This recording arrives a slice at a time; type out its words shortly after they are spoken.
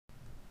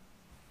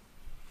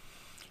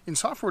In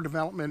software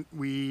development,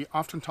 we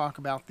often talk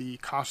about the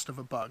cost of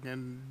a bug,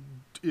 and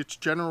it's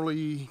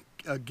generally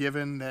a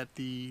given that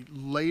the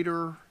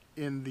later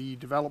in the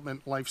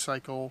development life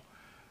cycle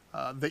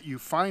that you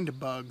find a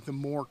bug, the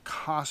more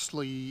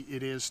costly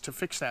it is to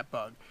fix that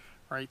bug.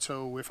 Right,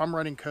 so if I'm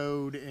writing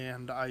code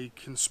and I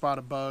can spot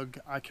a bug,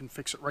 I can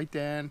fix it right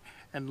then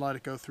and let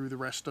it go through the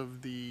rest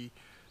of the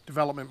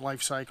development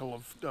life cycle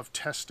of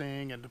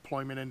testing and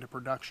deployment into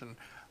production.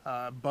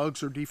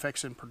 Bugs or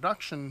defects in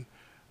production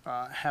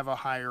have a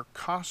higher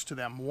cost to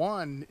them.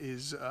 One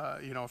is,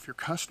 if your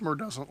customer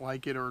doesn't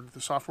like it or the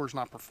software's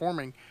not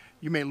performing,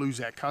 you may lose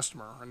that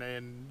customer,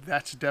 and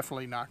that's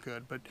definitely not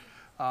good. But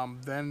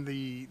then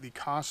the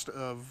cost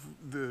of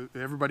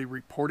everybody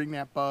reporting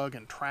that bug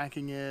and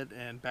tracking it,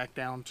 and back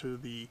down to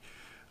the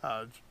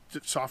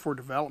software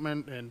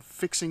development and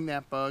fixing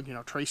that bug,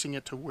 tracing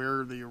it to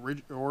where the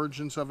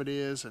origins of it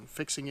is and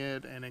fixing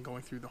it, and then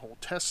going through the whole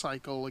test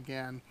cycle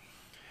again,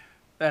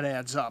 that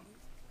adds up.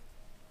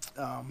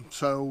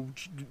 So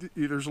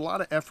there's a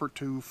lot of effort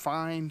to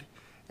find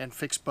and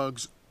fix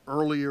bugs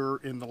earlier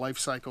in the life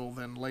cycle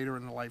than later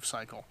in the life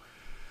cycle.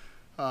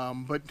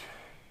 But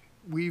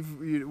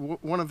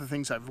one of the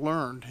things I've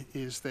learned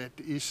is that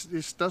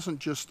this doesn't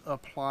just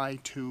apply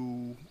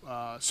to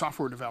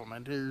software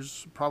development.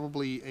 There's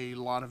probably a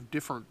lot of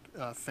different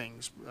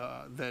things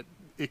that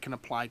it can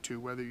apply to,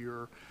 whether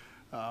you're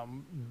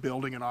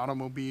building an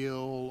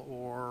automobile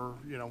or,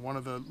 one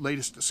of the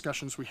latest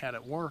discussions we had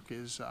at work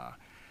is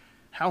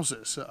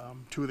houses.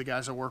 Two of the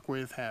guys I work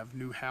with have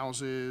new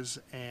houses,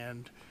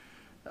 and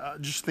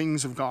just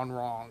things have gone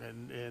wrong,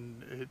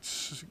 and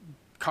it's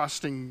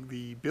costing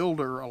the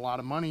builder a lot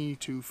of money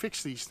to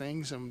fix these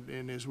things.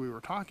 And as we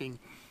were talking,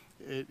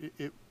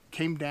 it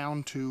came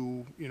down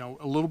to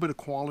a little bit of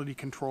quality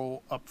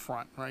control up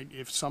front, right?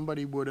 If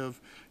somebody would have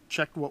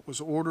checked what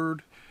was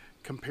ordered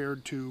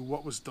compared to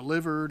what was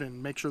delivered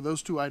and make sure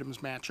those two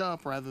items match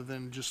up rather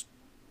than just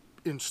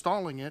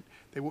installing it,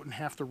 they wouldn't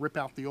have to rip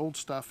out the old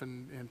stuff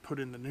and put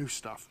in the new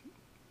stuff.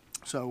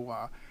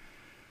 So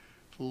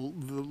the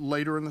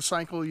later in the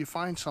cycle you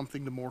find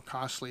something, the more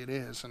costly it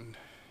is. And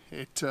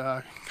it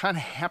kind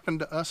of happened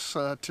to us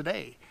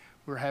today.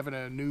 We're having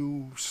a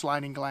new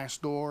sliding glass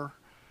door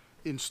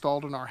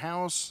installed in our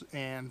house,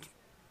 and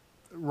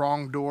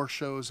wrong door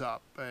shows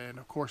up. And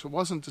of course it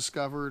wasn't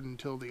discovered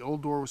until the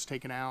old door was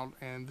taken out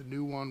and the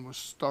new one was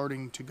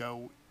starting to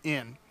go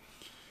in.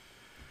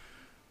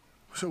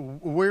 So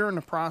where in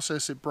the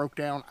process it broke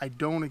down, I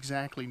don't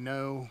exactly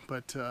know,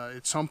 but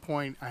at some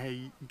point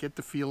I get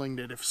the feeling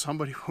that if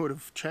somebody would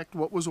have checked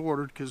what was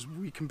ordered, because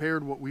we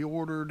compared what we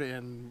ordered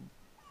and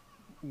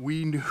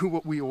we knew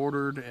what we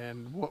ordered,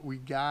 and what we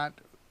got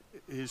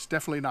is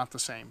definitely not the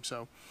same.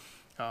 So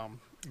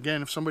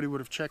again, if somebody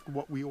would have checked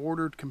what we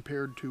ordered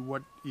compared to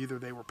what either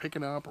they were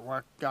picking up or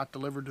what got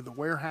delivered to the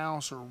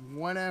warehouse or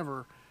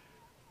whatever,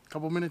 a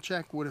couple minute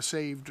check would have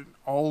saved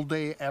all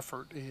day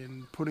effort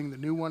in putting the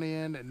new one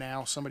in, and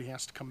now somebody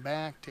has to come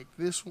back, take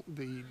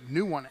the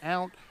new one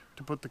out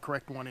to put the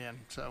correct one in.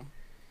 So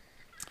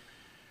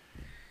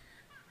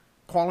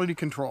quality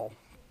control,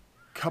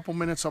 couple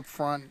minutes up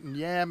front, and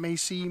yeah, it may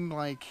seem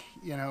like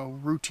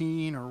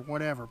routine or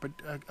whatever, but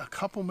a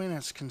couple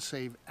minutes can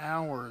save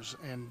hours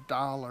and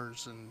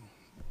dollars, and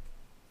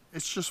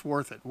it's just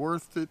worth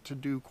it to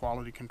do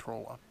quality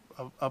control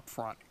up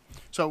front.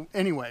 So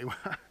anyway,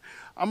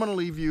 I'm going to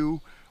leave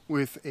you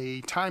with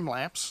a time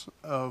lapse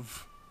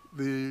of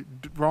the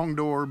wrong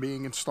door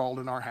being installed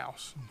in our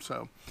house.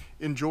 So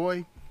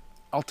enjoy.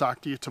 I'll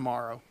talk to you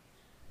tomorrow.